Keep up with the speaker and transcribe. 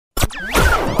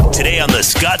Today on The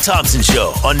Scott Thompson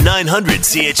Show on 900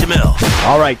 CHML.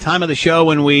 All right, time of the show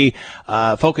when we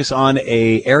focus on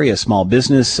a area small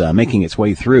business making its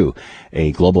way through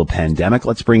a global pandemic.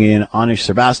 Let's bring in Anish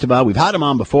Srivastava. We've had him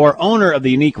on before, owner of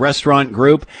the Unique Restaurant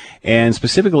Group, and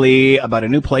specifically about a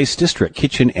new place, District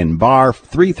Kitchen and Bar,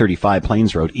 335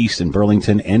 Plains Road East in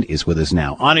Burlington, and is with us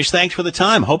now. Anish, thanks for the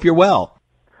time. Hope you're well.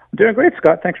 I'm doing great,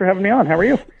 Scott. Thanks for having me on. How are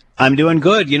you? I'm doing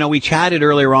good. You know, we chatted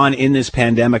earlier on in this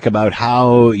pandemic about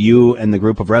how you and the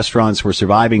group of restaurants were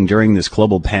surviving during this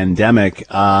global pandemic.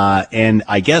 And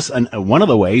I guess one of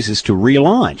the ways is to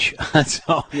relaunch.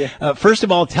 First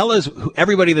of all, tell us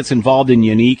everybody that's involved in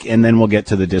Unique, and then we'll get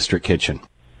to the District Kitchen.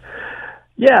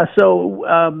 Yeah, so,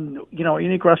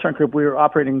 Unique Restaurant Group, we're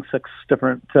operating 6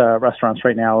 different restaurants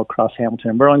right now across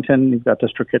Hamilton and Burlington. We've got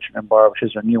District Kitchen and Bar, which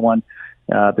is our new one,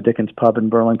 the Dickens Pub in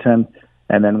Burlington.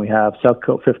 And then we have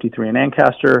Southcote 53 in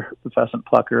Ancaster, the Pheasant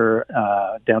Plucker,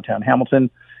 downtown Hamilton,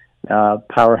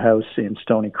 Powerhouse in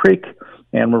Stony Creek,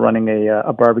 and we're running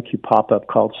a barbecue pop-up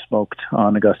called Smoked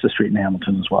on Augusta Street in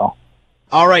Hamilton as well.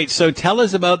 All right, so tell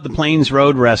us about the Plains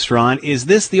Road restaurant. Is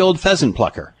this the old Pheasant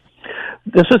Plucker?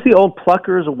 This is the old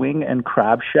Plucker's Wing and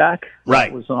Crab Shack. Right.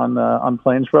 That was on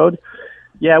Plains Road.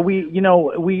 Yeah, we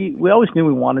always knew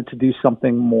we wanted to do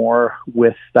something more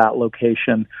with that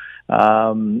location.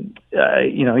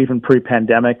 Even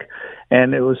pre-pandemic.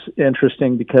 And it was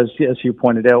interesting because, as you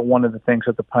pointed out, one of the things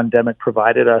that the pandemic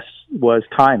provided us was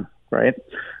time, right?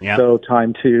 Yeah. So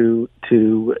time to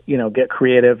get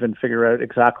creative and figure out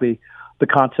exactly the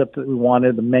concept that we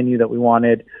wanted, the menu that we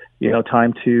wanted,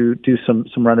 time to do some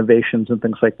renovations and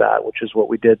things like that, which is what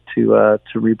we did to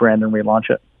rebrand and relaunch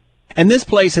it. And this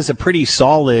place has a pretty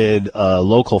solid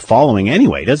local following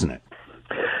anyway, doesn't it?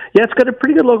 Yeah, it's got a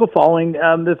pretty good local following.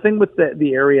 The thing with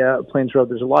the area of Plains Road,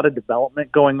 there's a lot of development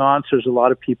going on. So there's a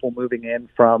lot of people moving in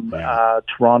from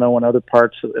Toronto and other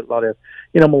parts. A lot of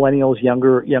millennials,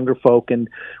 younger folk, and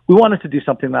we wanted to do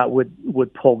something that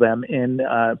would pull them in,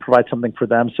 provide something for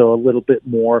them. So a little bit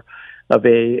more of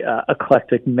a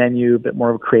eclectic menu, a bit more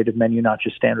of a creative menu, not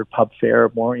just standard pub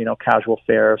fare, more casual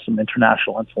fare, some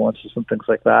international influences and things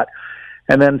like that.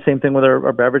 And then same thing with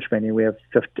our beverage menu. We have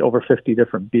over 50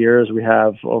 different beers. We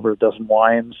have over a dozen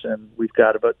wines, and we've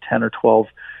got about 10 or 12,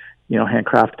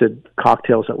 handcrafted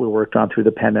cocktails that we worked on through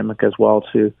the pandemic as well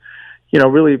to,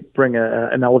 really bring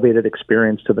an elevated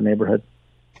experience to the neighborhood.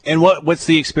 And what's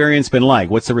the experience been like?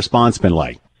 What's the response been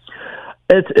like?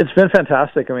 It's been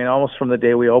fantastic. I mean, almost from the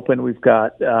day we opened, we've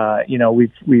got,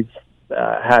 we've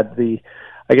had the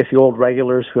old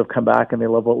regulars who have come back and they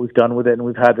love what we've done with it. And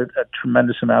we've had a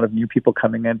tremendous amount of new people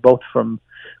coming in, both from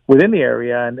within the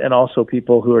area and also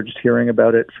people who are just hearing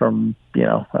about it from,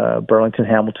 Burlington,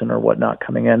 Hamilton or whatnot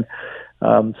coming in.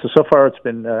 So far it's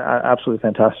been absolutely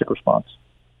fantastic response.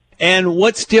 And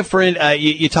what's different?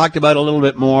 You talked about a little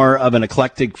bit more of an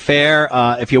eclectic fare.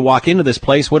 If you walk into this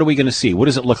place, what are we going to see? What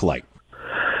does it look like?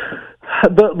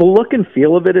 The look and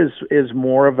feel of it is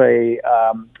more of a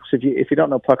so if you don't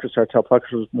know Plucker's Tartell,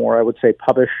 Plucker's was more, I would say,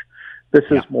 pubish. This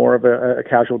is more of a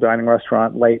casual dining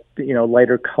restaurant,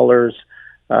 lighter colors,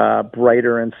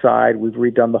 brighter inside. We've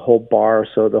redone the whole bar,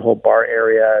 so the whole bar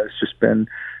area has just been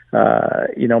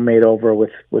made over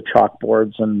with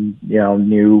chalkboards and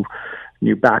new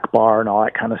back bar and all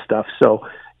that kind of stuff. So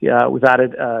yeah, we've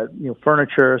added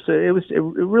furniture. So it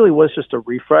really was just a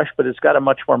refresh, but it's got a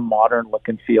much more modern look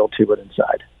and feel to it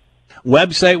inside.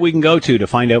 Website we can go to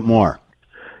find out more.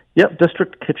 Yep,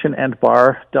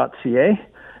 districtkitchenandbar.ca.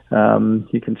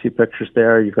 You can see pictures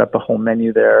there. You've got the whole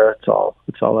menu there. It's all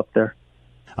up there.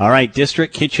 All right,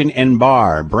 District Kitchen and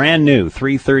Bar, brand new,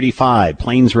 335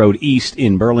 Plains Road East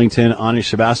in Burlington.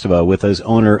 Anish Srivastava with us,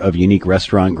 owner of Unique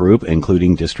Restaurant Group,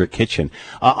 including District Kitchen.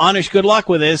 Anish, good luck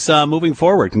with this moving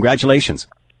forward. Congratulations.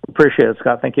 Appreciate it,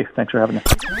 Scott. Thank you. Thanks for having us.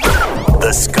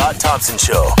 The Scott Thompson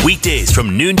Show, weekdays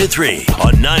from noon to 3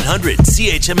 on 900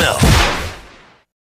 CHML.